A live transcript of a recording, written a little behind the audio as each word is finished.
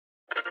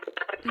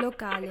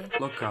locale,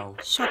 local,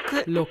 shock,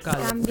 local,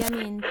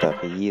 cambiamento,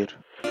 تغيير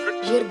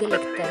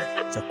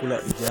جيرجليكتا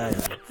chakula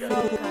ijayo,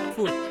 local.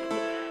 food,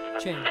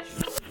 change.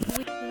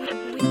 We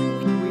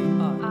We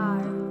are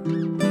are.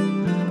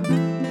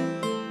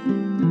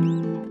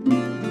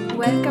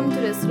 Welcome to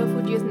the Slow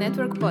Food Youth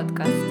Network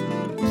podcast.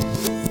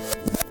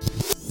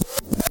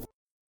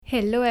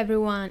 Hello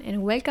everyone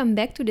and welcome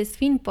back to the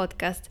Sphin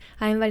podcast.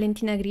 I'm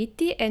Valentina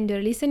Gritti and you're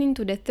listening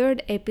to the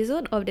third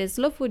episode of the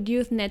Slow Food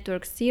Youth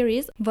Network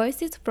series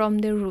Voices from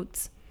the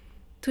Roots.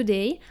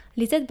 Today,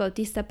 Lisette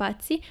Bautista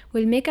Pazzi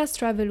will make us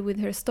travel with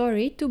her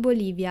story to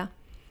Bolivia.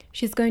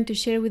 She's going to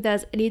share with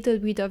us a little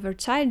bit of her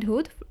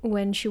childhood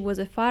when she was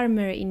a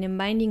farmer in the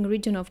mining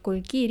region of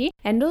Colquiri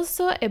and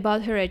also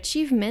about her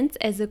achievements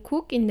as a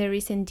cook in the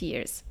recent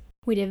years.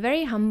 With a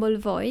very humble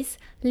voice,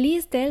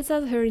 Liz tells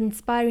us her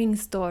inspiring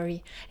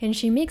story, and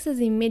she makes us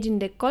imagine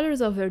the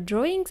colors of her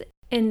drawings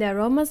and the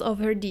aromas of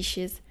her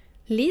dishes.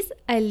 Liz,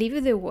 I leave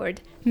you the word.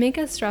 Make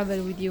us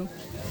travel with you.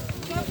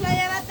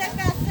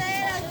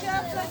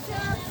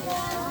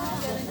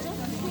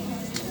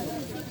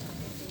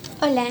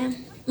 Hola,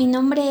 mi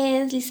nombre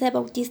es Lisette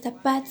Bautista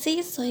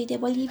Pazzi, soy de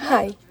Bolivia.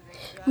 Hi,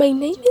 my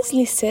name is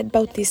Lisette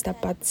Bautista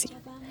Pazzi.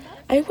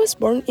 I was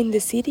born in the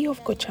city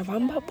of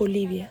Cochabamba,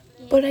 Bolivia,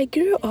 but I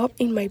grew up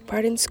in my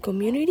parents'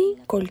 community,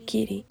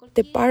 Colquiri,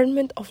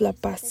 department of La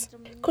Paz.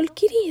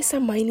 Colquiri is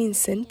a mining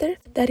center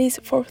that is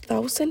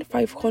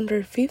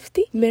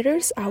 4,550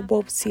 meters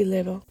above sea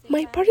level.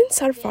 My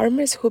parents are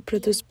farmers who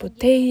produce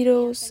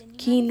potatoes,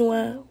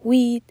 quinoa,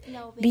 wheat,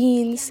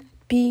 beans,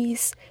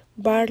 peas,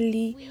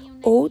 barley,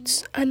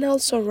 oats, and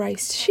also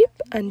rice, sheep,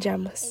 and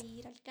llamas.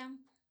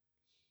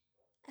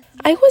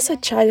 I was a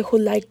child who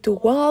liked to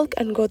walk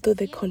and go to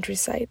the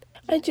countryside.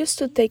 I used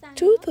to take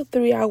 2 to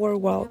 3 hour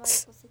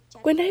walks.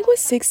 When I was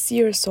 6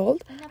 years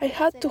old, I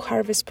had to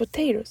harvest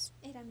potatoes.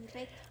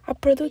 A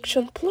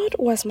production plot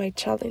was my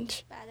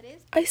challenge.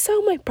 I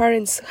saw my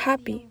parents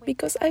happy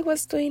because I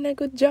was doing a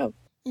good job.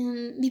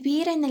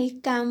 Vivir en el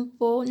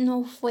campo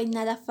no fue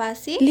nada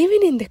fácil.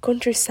 Living in the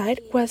countryside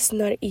was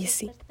not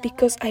easy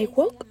because I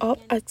woke up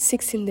at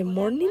 6 in the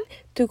morning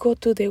to go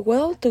to the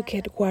well to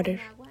get water.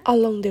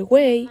 Along the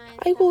way,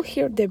 I would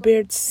hear the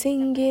birds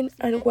singing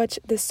and watch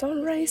the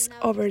sunrise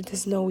over the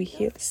snowy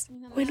hills.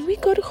 When we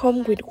got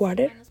home with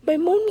water, my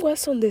mom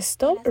was on the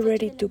stove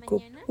ready to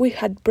cook. We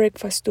had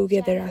breakfast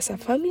together as a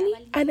family,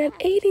 and at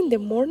 8 in the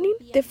morning,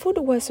 the food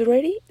was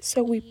ready,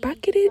 so we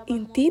packed it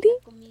in tiri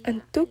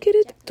and took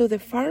it to the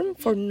farm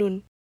for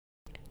noon.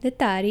 The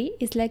tari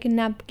is like a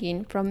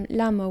napkin from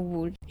llama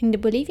wool. In the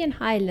Bolivian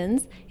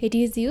highlands, it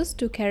is used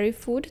to carry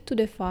food to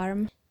the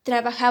farm.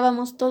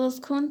 Trabajábamos todos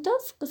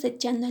juntos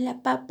cosechando la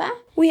papa.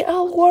 We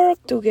all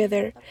worked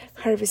together,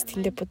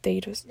 harvesting the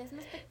potatoes.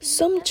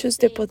 Some chose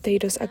the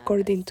potatoes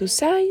according to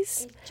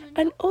size,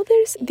 and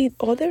others did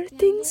other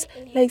things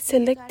like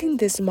selecting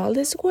the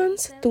smallest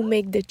ones to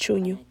make the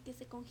chuño.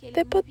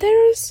 The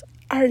potatoes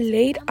are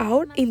laid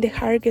out in the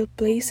hargel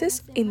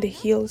places in the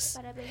hills,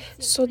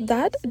 so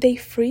that they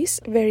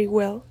freeze very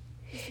well.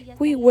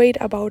 We wait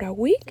about a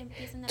week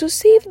to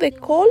see if the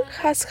cold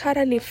has had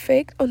an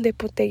effect on the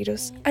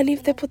potatoes, and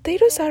if the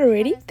potatoes are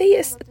ready, they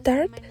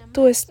start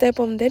to step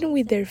on them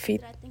with their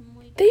feet.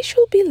 They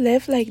should be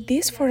left like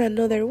this for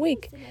another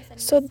week,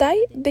 so that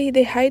they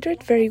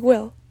dehydrate very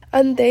well,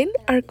 and then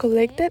are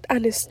collected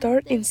and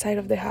stored inside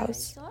of the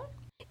house.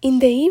 In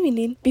the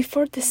evening,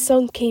 before the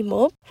sun came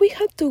up, we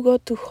had to go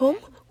to home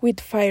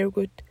with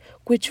firewood,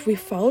 which we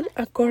found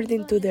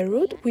according to the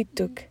route we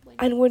took.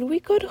 And when we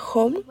got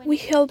home, we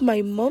helped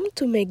my mom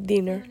to make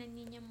dinner.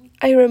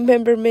 I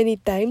remember many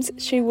times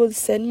she would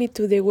send me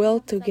to the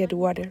well to get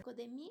water.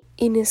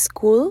 In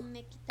school,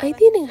 I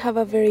didn't have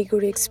a very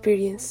good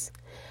experience.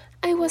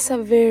 I was a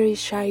very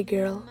shy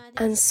girl,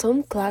 and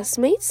some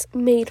classmates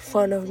made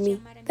fun of me.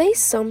 They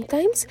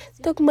sometimes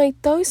took my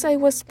toys I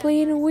was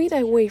playing with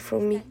away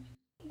from me.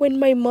 When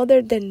my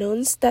mother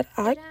denounced that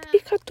act, I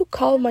had to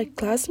call my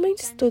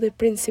classmates to the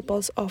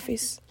principal's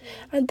office,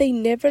 and they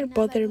never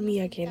bothered me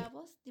again.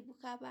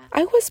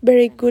 I was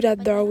very good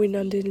at drawing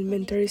in the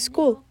elementary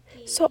school,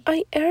 so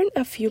I earned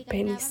a few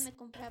pennies.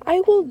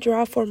 I will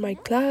draw for my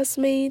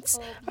classmates,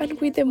 and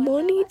with the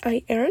money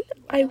I earn,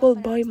 I will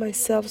buy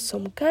myself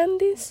some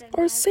candies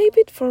or save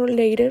it for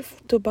later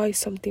to buy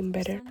something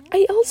better.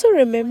 I also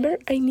remember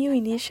a new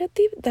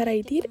initiative that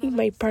I did in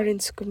my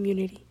parents'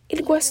 community.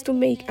 It was to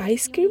make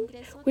ice cream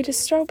with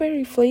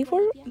strawberry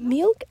flavor,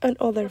 milk, and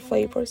other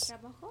flavors.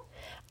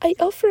 I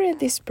offered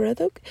this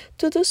product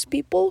to those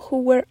people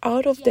who were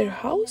out of their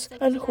house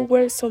and who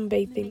were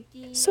sunbathing.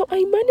 So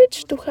I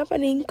managed to have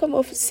an income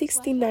of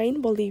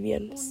 69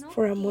 Bolivians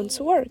for a month's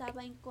work.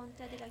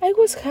 I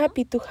was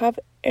happy to have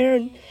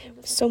earned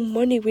some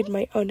money with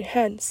my own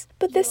hands.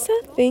 But the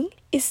sad thing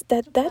is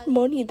that that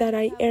money that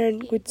I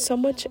earned with so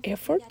much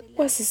effort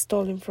was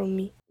stolen from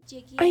me.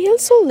 I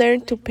also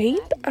learned to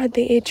paint at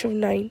the age of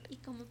 9.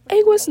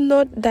 I was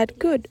not that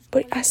good,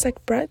 but as a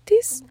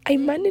practice, I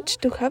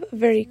managed to have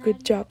very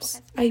good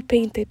jobs. I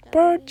painted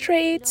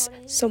portraits,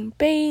 some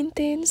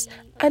paintings,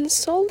 and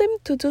sold them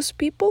to those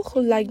people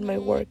who liked my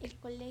work.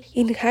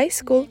 In high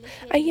school,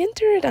 I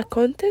entered a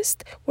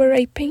contest where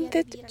I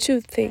painted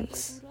two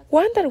things.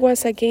 One that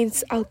was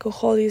against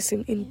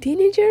alcoholism in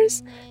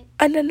teenagers,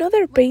 and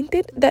another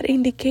painted that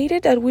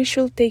indicated that we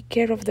should take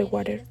care of the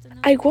water.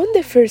 I won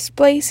the first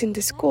place in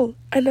the school,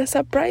 and as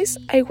a prize,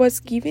 I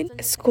was given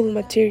school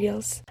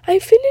materials. I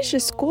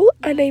finished school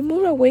and I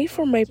moved away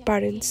from my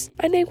parents,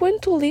 and I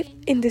went to live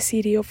in the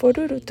city of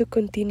Oruro to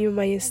continue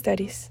my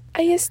studies.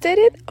 I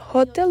studied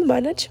hotel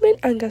management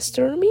and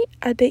gastronomy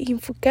at the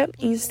Infucam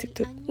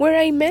Institute, where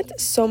I met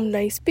some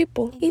nice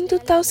people. In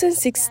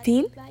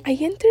 2016, I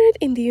entered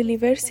in the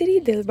University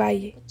del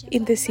Valle,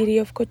 in the city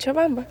of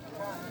Cochabamba.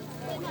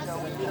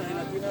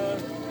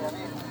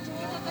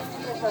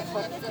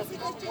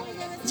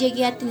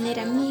 Llegué a tener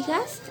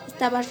amigas,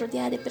 estaba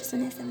rodeada de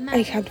personas amables.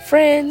 I had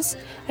friends,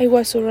 I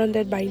was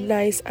surrounded by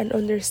nice and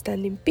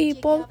understanding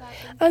people,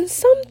 and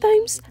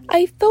sometimes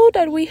I thought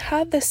that we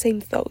had the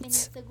same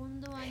thoughts.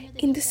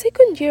 In the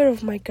second year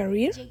of my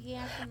career,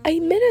 I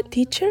met a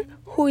teacher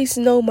who is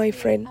now my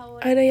friend,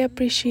 and I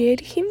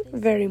appreciate him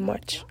very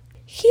much.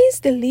 He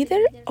is the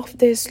leader of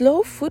the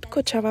Slow Food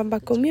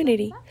Cochabamba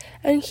community,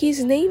 and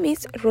his name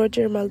is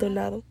Roger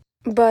Maldonado.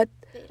 But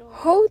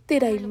how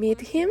did I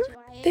meet him?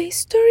 The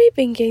story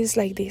begins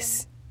like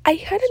this. I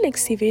had an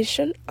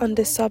exhibition on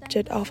the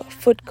subject of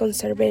food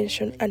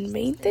conservation and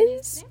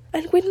maintenance,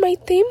 and with my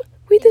team,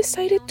 we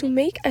decided to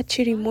make a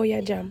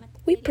chirimoya jam.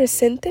 We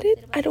presented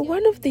it at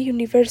one of the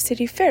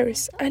university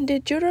fairs, and the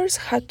jurors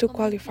had to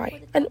qualify.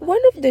 And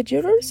one of the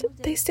jurors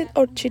tasted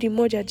our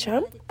chirimoya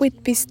jam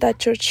with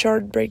pistachio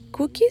shortbread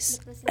cookies,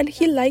 and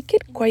he liked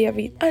it quite a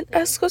bit and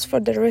asked us for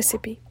the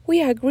recipe.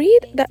 We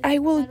agreed that I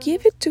will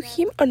give it to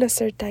him on a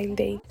certain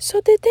day.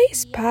 So the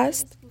days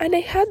passed, and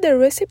I had the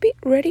recipe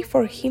ready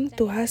for him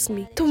to ask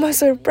me. To my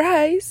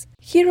surprise,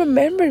 he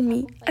remembered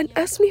me and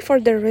asked me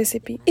for the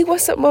recipe. It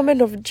was a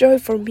moment of joy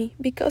for me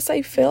because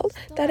I felt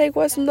that I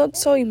was not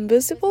so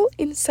invisible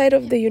inside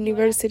of the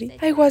university.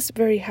 I was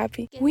very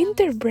happy.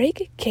 Winter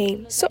break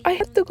came, so I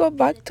had to go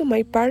back to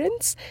my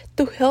parents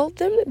to help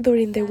them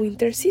during the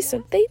winter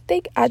season. They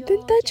take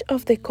advantage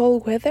of the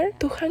cold weather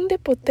to hang the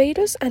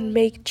potatoes and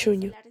make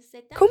chuño.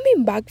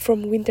 Coming back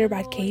from winter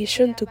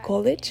vacation to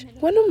college,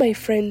 one of my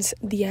friends,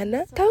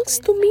 Diana, talks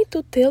to me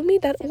to tell me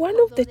that one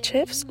of the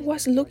chefs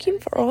was looking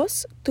for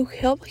us to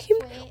help him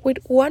with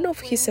one of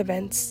his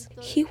events.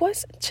 He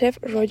was Chef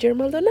Roger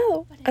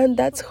Maldonado, and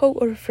that's how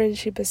our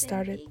friendship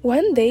started.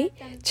 One day,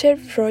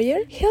 Chef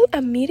Roger held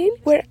a meeting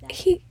where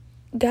he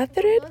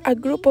gathered a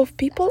group of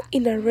people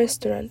in a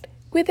restaurant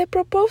with the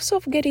purpose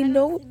of getting to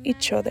know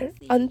each other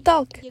and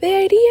talk. The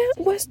idea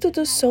was to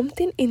do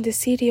something in the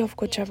city of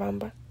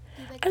Cochabamba,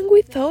 and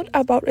we thought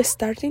about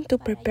starting to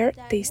prepare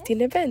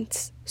tasting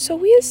events. So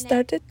we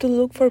started to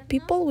look for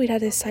people with a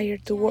desire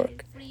to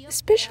work,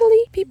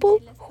 especially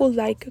people who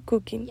like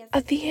cooking.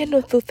 At the end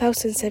of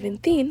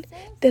 2017,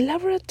 the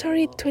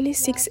Laboratory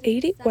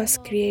 2680 was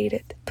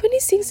created.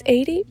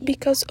 2680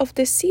 because of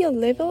the sea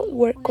level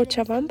where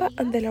Cochabamba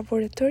and the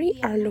laboratory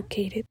are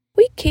located.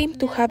 We came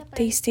to have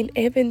tasting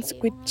events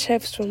with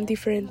chefs from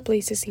different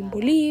places in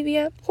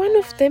Bolivia. One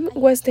of them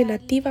was the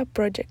Nativa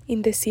project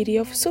in the city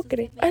of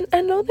Sucre, and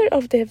another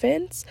of the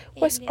events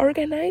was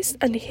organized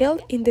and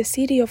held in the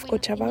city of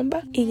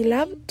Cochabamba in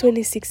Lab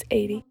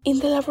 2680. In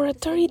the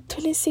Laboratory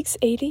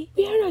 2680,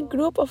 we are a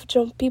group of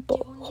young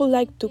people who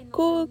like to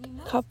cook,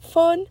 have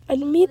fun,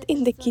 and meet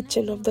in the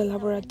kitchen of the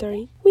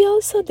laboratory. We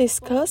also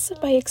discuss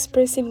by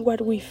expressing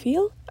what we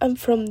feel, and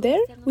from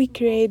there we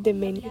create the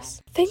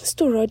menus. Thanks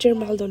to Roger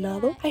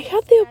Maldonado, I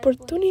had the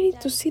opportunity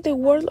to see the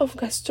world of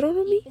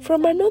gastronomy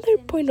from another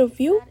point of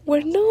view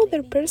where no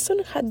other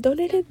person had done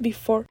it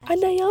before,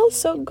 and I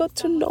also got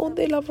to know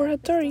the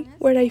laboratory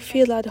where I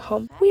feel at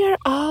home. We are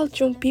all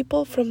young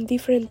people from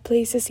different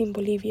places in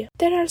Bolivia.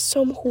 There are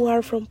some who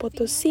are from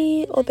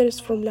Potosí, others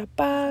from La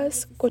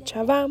Paz,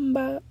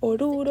 Cochabamba,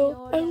 Oruro,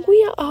 and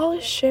we are all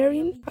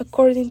sharing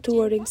according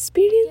to our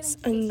experience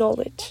and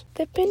knowledge,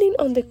 depending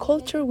on the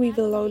culture we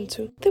belong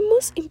to. The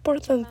most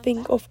important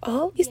thing of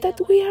all is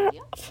that we are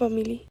a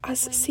family.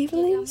 As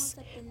siblings,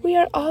 we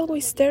are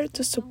always there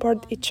to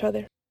support each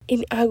other.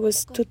 In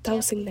August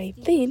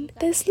 2019,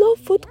 the Slow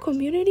Food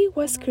community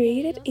was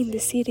created in the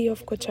city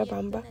of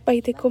Cochabamba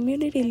by the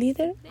community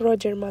leader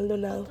Roger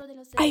Maldonado.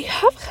 I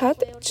have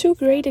had two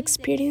great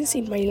experiences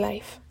in my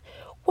life,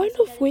 one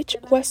of which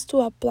was to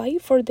apply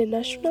for the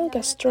National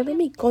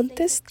Gastronomy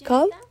Contest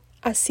called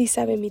Así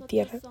sabe mi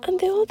tierra, and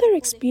the other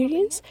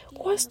experience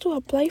was to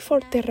apply for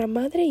Terra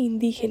Madre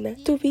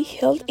Indígena to be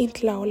held in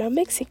Tlaola,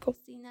 Mexico.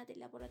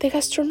 The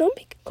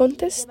gastronomic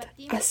contest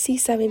Así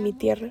sabe mi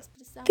tierra.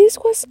 This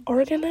was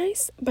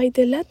organized by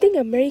the Latin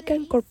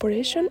American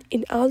Corporation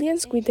in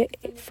alliance with the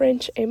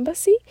French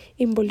Embassy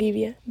in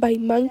Bolivia, by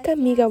Manca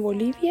Miga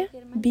Bolivia,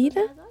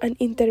 Vida, and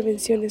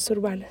Intervenciones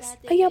Urbanas.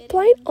 I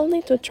applied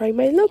only to try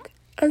my luck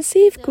and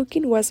see if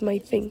cooking was my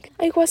thing.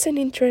 I wasn't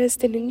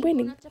interested in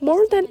winning.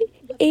 More than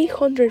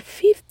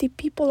 850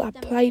 people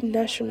applied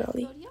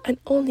nationally, and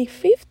only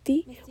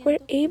 50 were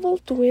able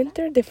to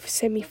enter the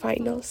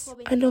semifinals.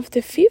 And of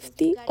the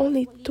 50,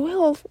 only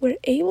 12 were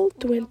able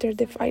to enter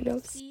the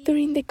finals.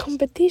 During the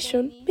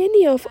competition,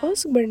 many of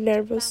us were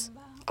nervous,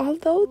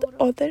 although the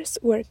others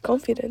were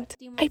confident.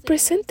 I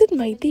presented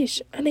my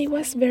dish and I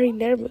was very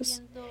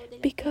nervous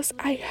because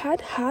I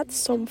had had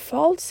some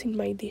faults in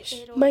my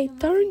dish. My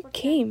turn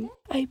came.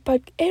 I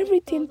packed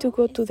everything to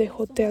go to the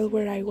hotel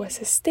where I was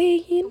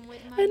staying,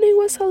 and I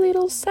was a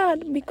little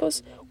sad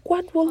because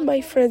what would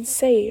my friends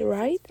say,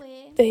 right?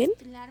 Then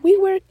we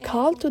were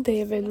called to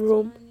the event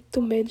room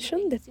to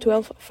mention the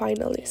 12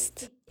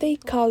 finalists. They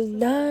called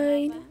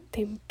 9,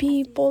 10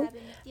 people,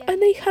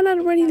 and I had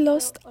already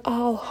lost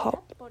all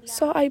hope.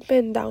 So I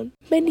bent down.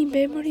 Many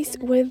memories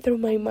went through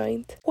my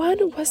mind.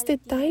 One was the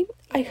time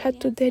I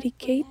had to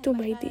dedicate to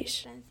my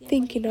dish,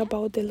 thinking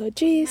about the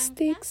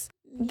logistics.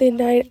 The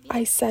night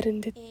I sat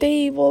in the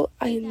table,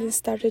 I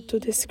started to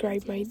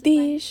describe my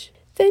dish.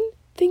 Then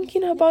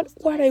thinking about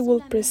what I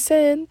will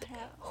present,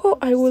 how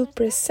I will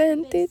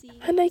present it,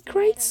 and I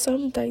cried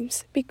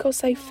sometimes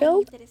because I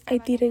felt I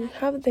didn't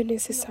have the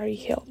necessary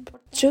help.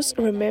 Just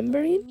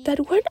remembering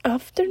that one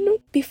afternoon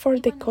before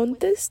the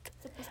contest,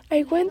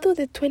 I went to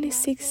the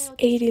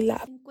 2680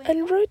 lab,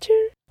 and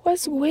Roger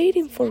was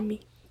waiting for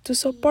me to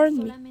support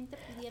me.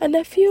 And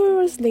a few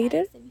hours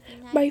later,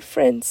 my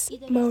friends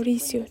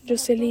Mauricio,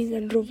 Jocelyn,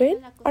 and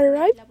Ruben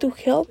arrived to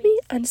help me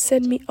and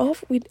send me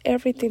off with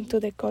everything to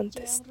the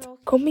contest.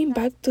 Coming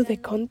back to the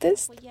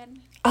contest,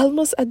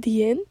 almost at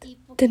the end,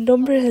 the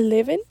number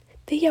 11,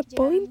 they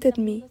appointed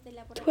me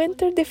to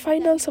enter the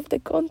finals of the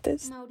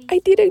contest. I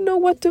didn't know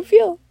what to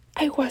feel.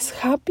 I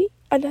was happy,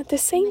 and at the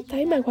same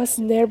time I was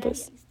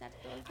nervous.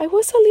 I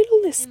was a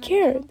little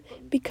scared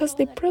because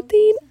the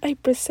protein I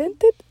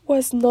presented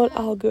was not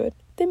all good.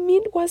 The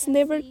meat was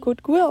never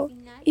cooked well,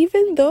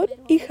 even though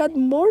it had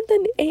more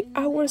than 8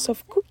 hours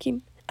of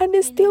cooking, and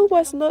it still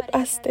was not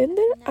as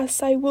tender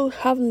as I would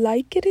have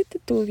liked it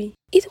to be.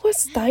 It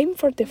was time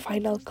for the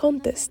final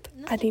contest,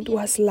 and it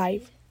was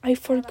live. I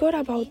forgot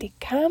about the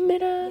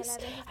cameras,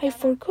 I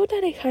forgot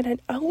that I had an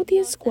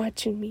audience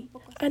watching me,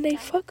 and I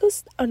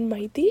focused on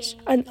my dish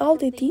and all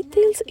the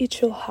details it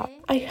should have.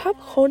 I had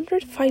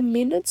 105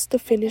 minutes to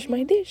finish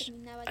my dish,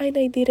 and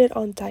I did it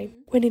on time.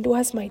 When it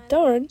was my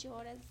turn,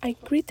 I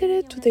greeted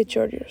it to the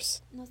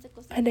judges,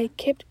 and I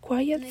kept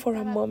quiet for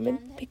a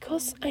moment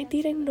because I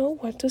didn't know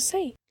what to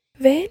say.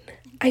 Then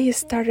I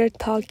started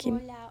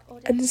talking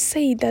and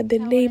said that the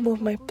name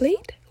of my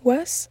plate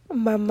was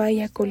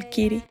Mamaya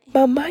Colquiri.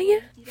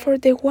 Mamaya for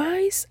the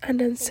wise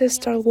and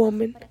ancestral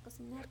woman,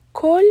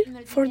 Col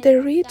for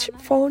the rich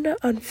fauna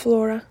and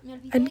flora,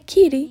 and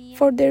Kiri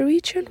for the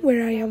region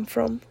where I am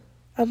from,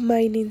 a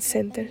mining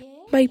center.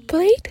 My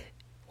plate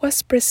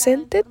was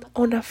presented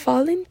on a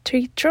fallen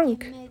tree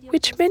trunk,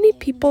 which many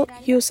people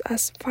use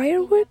as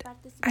firewood.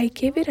 I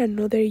gave it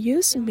another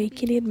use,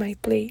 making it my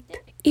plate.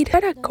 It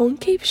had a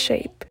concave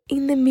shape.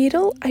 In the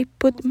middle, I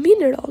put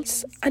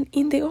minerals, and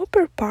in the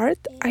upper part,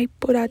 I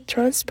put a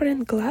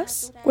transparent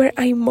glass where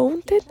I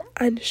mounted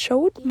and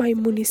showed my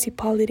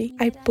municipality.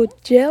 I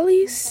put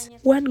jellies,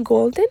 one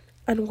golden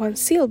and one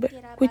silver,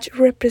 which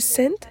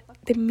represent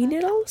the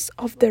minerals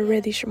of the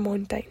Reddish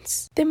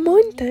Mountains. The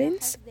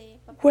mountains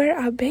were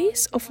a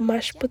base of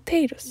mashed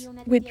potatoes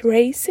with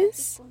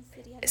raisins,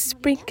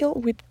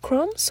 sprinkled with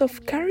crumbs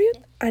of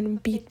carrot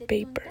and beet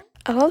paper.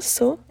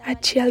 Also, a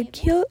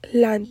chalgil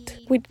land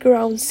with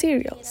ground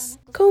cereals.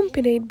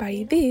 Accompanied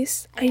by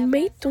this, I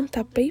made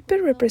tunta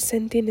paper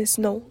representing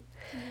snow,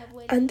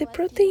 and the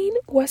protein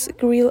was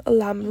grilled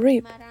lamb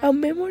rib, a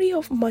memory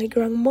of my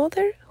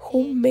grandmother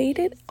who made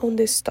it on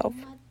the stove.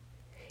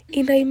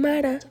 In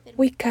Aymara,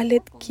 we call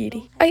it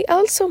kiri. I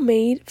also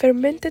made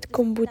fermented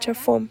kombucha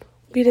foam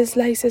with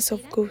slices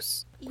of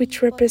goose,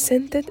 which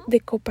represented the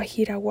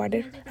Copajira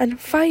water. And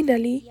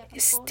finally,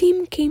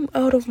 steam came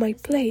out of my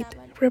plate,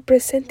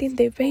 representing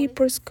the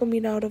vapors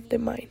coming out of the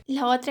mine.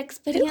 The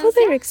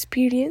other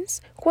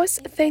experience was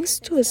thanks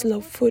to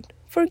Slow Food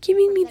for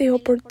giving me the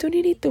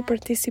opportunity to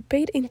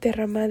participate in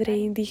Terra Madre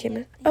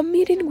Indígena, a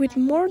meeting with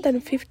more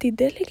than 50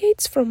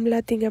 delegates from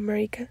Latin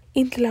America,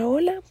 in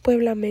Tlaola,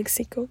 Puebla,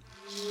 Mexico.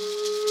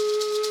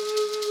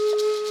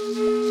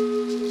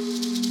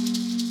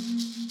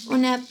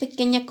 Una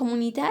pequeña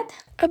comunidad.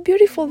 A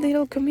beautiful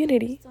little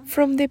community,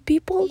 from the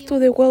people to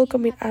the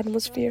welcoming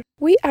atmosphere.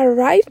 We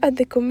arrived at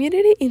the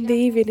community in the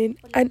evening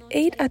and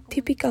ate a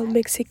typical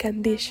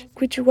Mexican dish,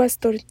 which was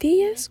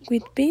tortillas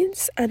with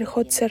beans and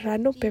hot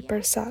serrano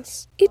pepper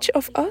sauce. Each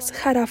of us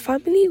had a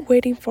family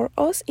waiting for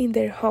us in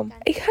their home.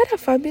 I had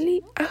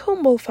a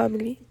humble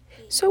family.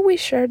 So we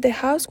shared the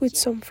house with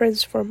some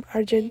friends from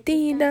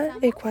Argentina,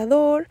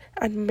 Ecuador,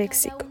 and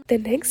Mexico. The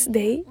next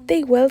day,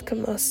 they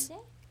welcomed us,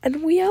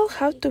 and we all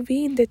had to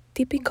be in the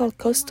typical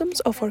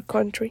customs of our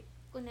country.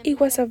 It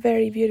was a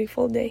very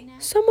beautiful day.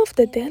 Some of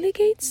the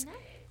delegates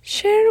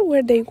shared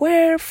where they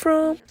were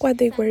from, what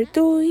they were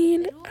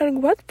doing,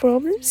 and what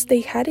problems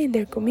they had in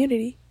their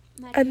community.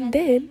 And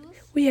then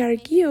we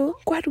argued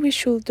what we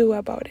should do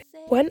about it.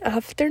 One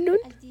afternoon,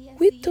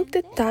 we took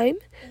the time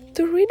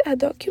to read a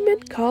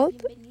document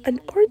called An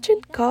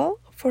Urgent Call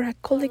for a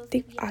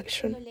Collective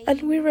Action,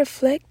 and we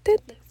reflected,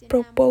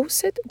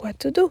 proposed what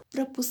to do.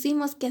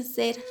 Propusimos qué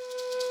hacer.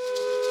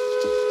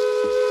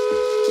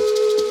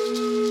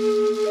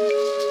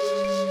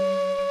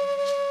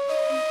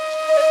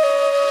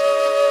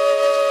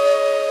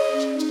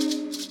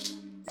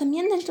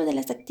 También dentro de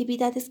las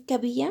actividades que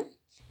había,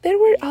 There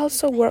were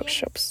also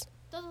workshops.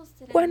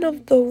 One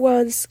of the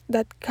ones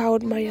that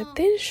caught my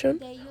attention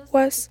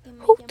was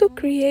how to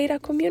create a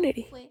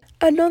community.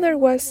 Another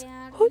was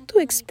how to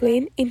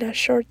explain in a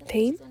short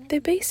time the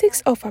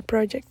basics of a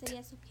project,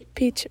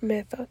 pitch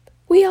method.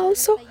 We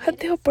also had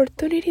the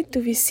opportunity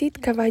to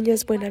visit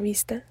Cabañas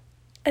Buenavista,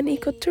 an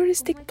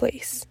ecotouristic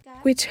place,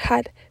 which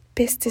had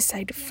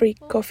pesticide-free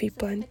coffee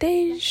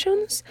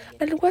plantations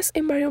and was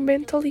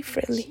environmentally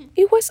friendly.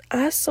 It was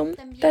awesome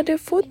that the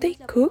food they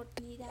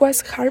cooked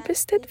was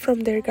harvested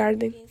from their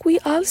garden. We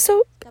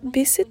also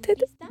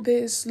visited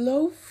the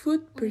Slow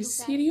Food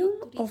Presidium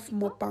of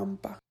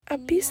Mopampa, a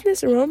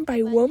business run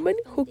by women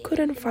who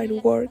couldn't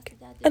find work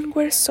and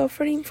were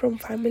suffering from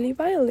family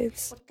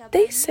violence.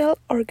 They sell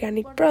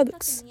organic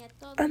products,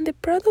 and the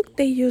product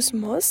they use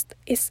most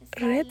is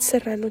red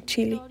serrano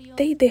chili.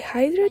 They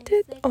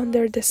dehydrated it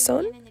under the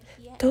sun,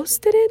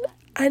 toasted it,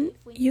 and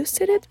used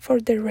it for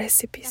their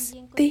recipes.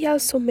 They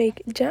also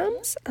make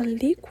jams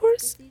and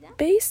liqueurs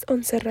based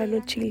on serrano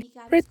chili.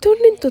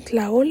 Returning to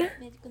Tlaola,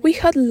 we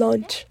had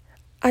lunch,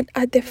 and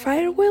at the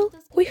farewell,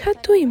 we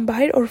had to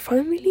invite our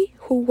family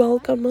who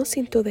welcomed us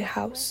into the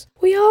house.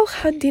 We all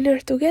had dinner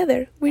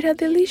together with a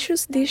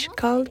delicious dish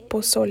called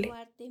pozole.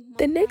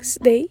 The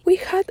next day, we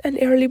had an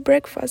early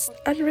breakfast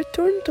and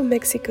returned to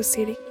Mexico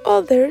City.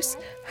 Others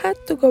had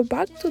to go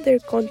back to their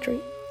country,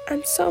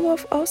 and some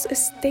of us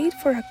stayed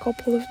for a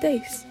couple of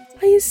days.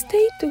 I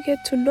stayed to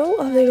get to know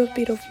a little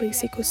bit of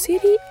Mexico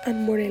City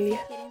and Morelia.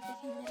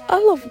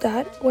 All of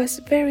that was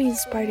very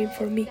inspiring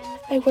for me.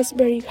 I was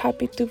very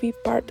happy to be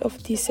part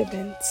of these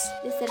events.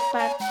 de ser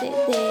parte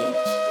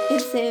de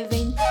ese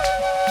evento.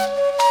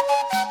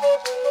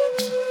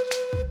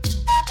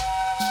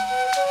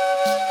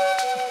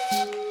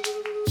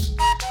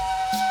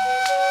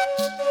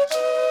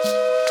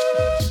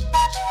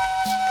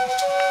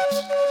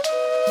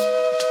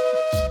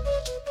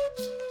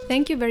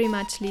 Thank you very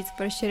much, Liz,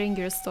 for sharing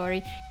your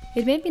story.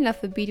 It made me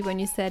laugh a bit when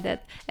you said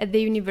that at the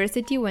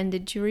university, when the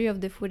jury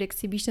of the food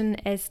exhibition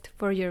asked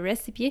for your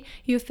recipe,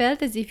 you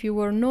felt as if you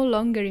were no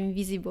longer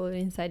invisible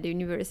inside the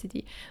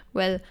university.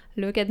 Well,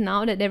 look at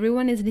now that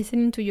everyone is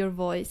listening to your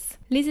voice.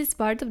 Liz is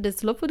part of the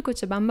Slow Food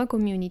Cochabamba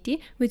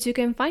community, which you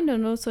can find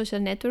on all social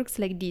networks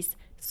like this,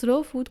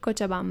 Slow Food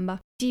Cochabamba.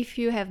 If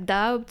you have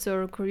doubts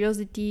or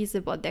curiosities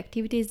about the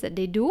activities that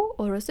they do,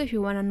 or also if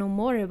you want to know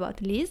more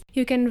about Liz,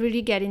 you can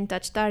really get in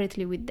touch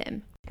directly with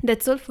them.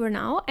 That's all for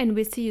now, and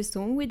we'll see you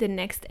soon with the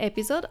next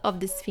episode of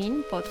the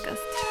Sphin podcast.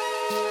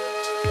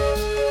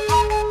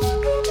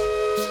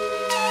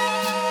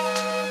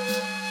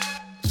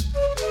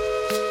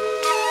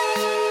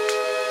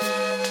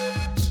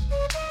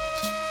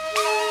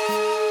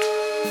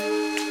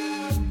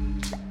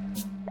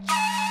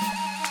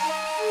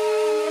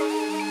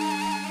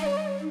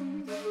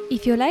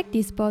 If you like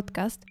this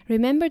podcast,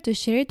 remember to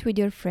share it with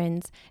your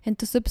friends and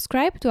to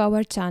subscribe to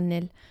our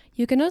channel.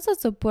 You can also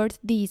support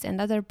these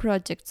and other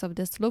projects of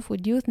the Slow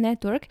Food Youth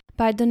Network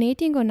by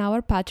donating on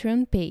our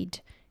Patreon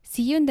page.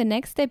 See you in the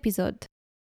next episode.